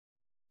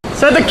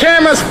Said the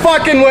camera's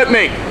fucking with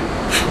me.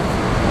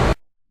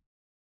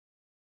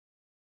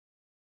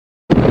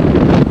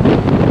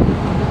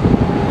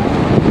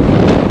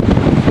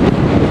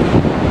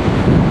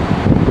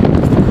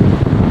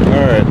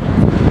 Alright.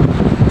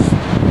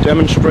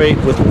 Demonstrate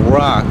with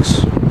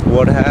rocks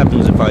what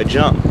happens if I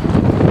jump.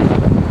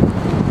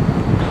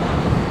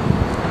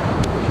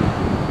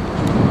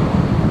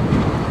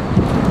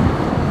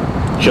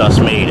 Just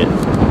made it.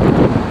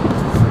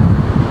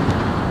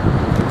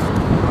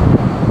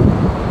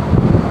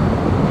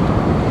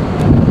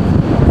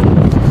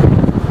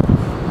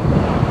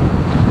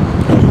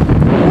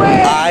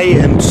 I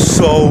am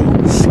so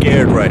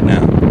scared right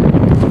now.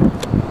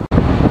 I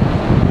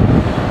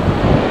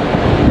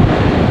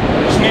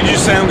just need you to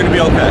say I'm gonna be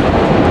okay.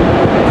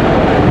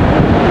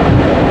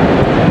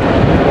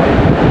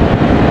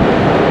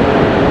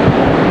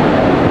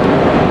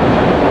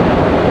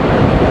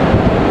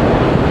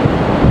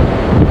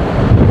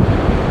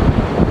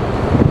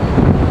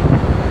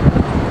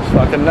 It's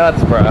fucking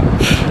nuts, bro.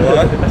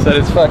 What? I said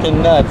it's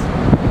fucking nuts.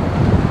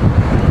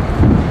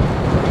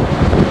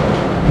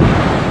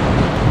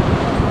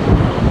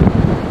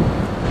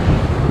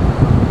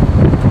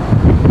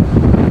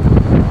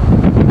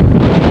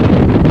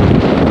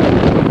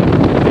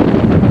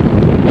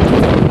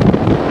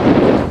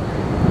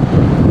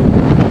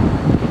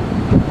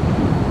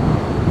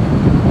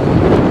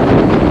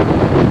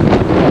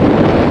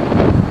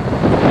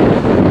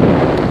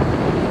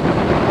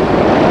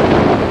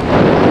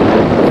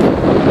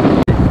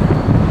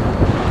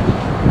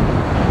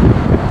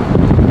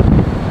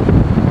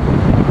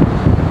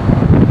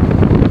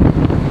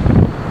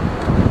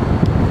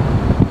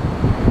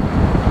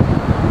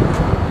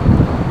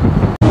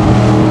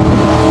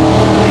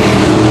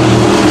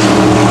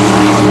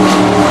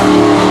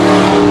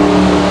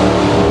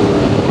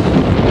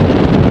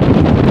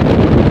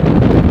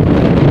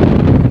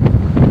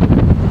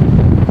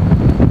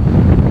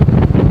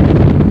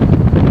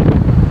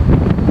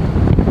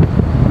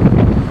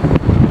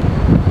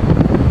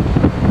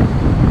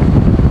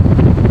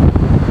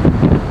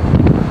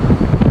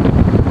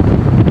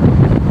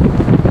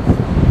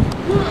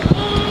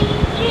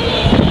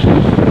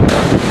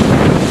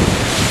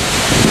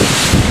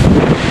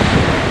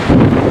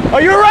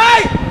 Are you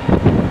alright?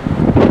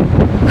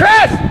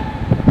 Chris!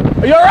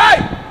 Are you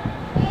alright?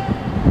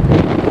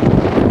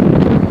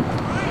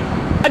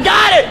 I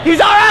got it! He's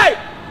alright!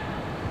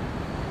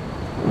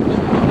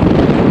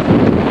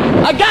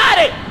 I got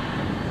it!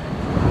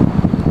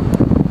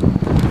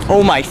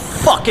 Oh my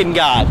fucking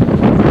god.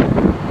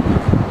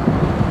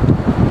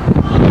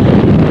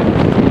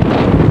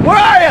 Where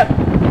are you?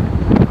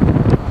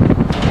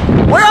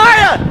 Where are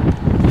you?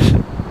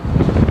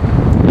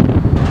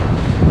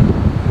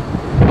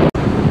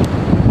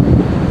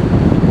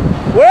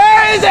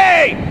 Where is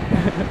he?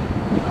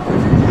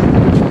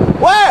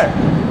 Where?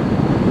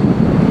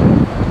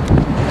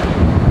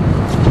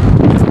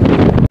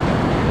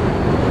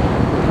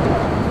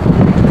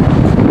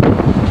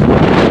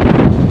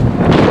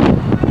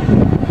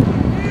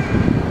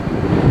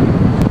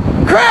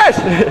 Chris!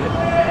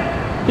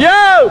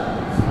 Yo!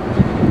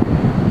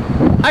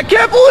 I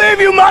can't believe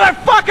you,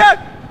 motherfucker!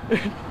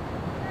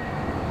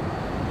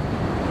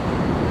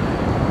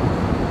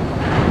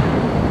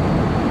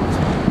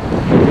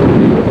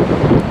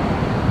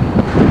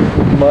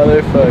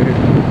 Motherfucker.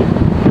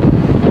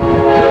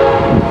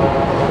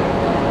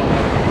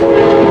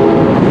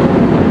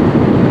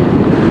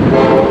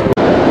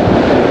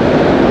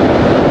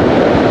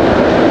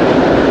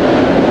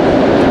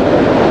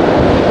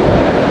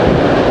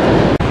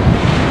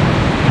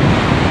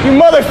 You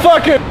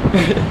motherfucker!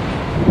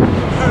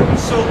 Hurting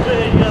so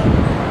bad,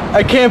 yeah.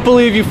 I can't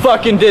believe you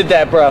fucking did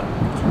that, bro.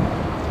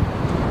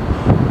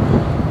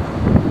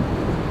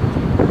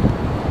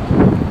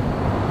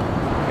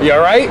 You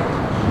alright?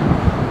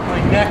 My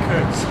neck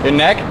hurts. Your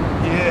neck?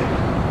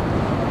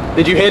 Yeah.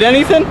 Did you hit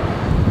anything?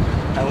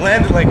 I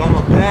landed like on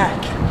my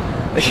back.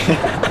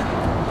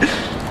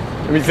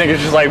 You think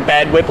it's just like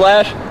bad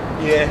whiplash?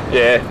 Yeah.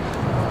 Yeah.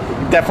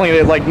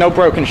 Definitely like no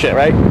broken shit,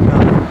 right? No.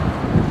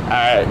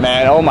 Alright,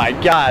 man. Oh my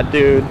god,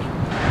 dude.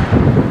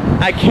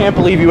 I can't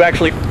believe you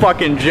actually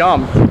fucking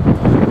jumped.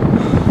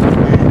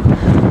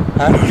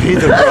 I don't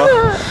either,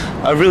 bro.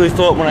 I really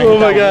thought when I hit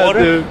that water,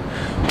 dude.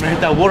 when I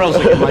hit that water, I was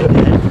like, am I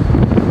dead?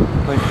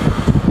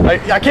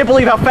 Like, I can't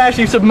believe how fast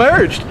you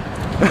submerged.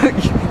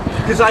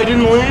 because I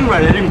didn't land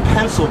right. I didn't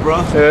pencil, bro.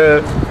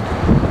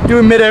 You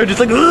were midair just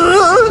like,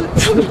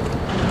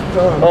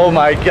 oh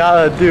my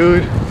god,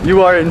 dude.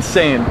 You are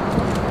insane.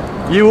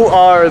 You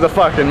are the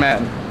fucking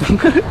man.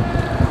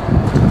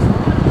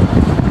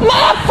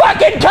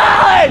 Motherfucking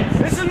Collins!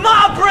 This is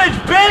my bridge,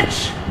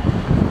 bitch!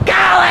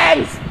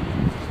 Collins!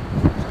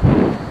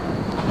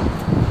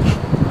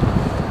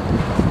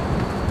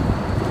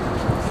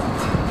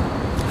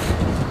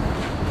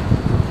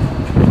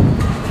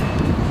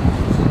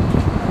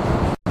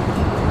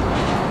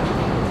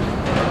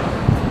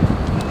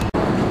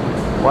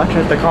 Watch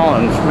as the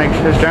Collins makes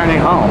his journey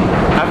home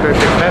after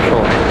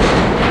successfully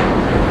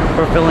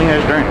fulfilling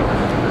his dream,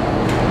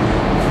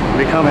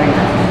 becoming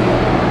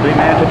Big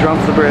man to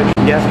jump the bridge.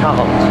 Guest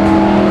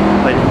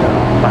Collins. Later.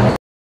 Bye.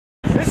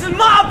 This is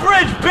my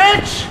bridge,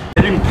 bitch!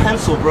 Hitting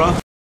pencil, bro.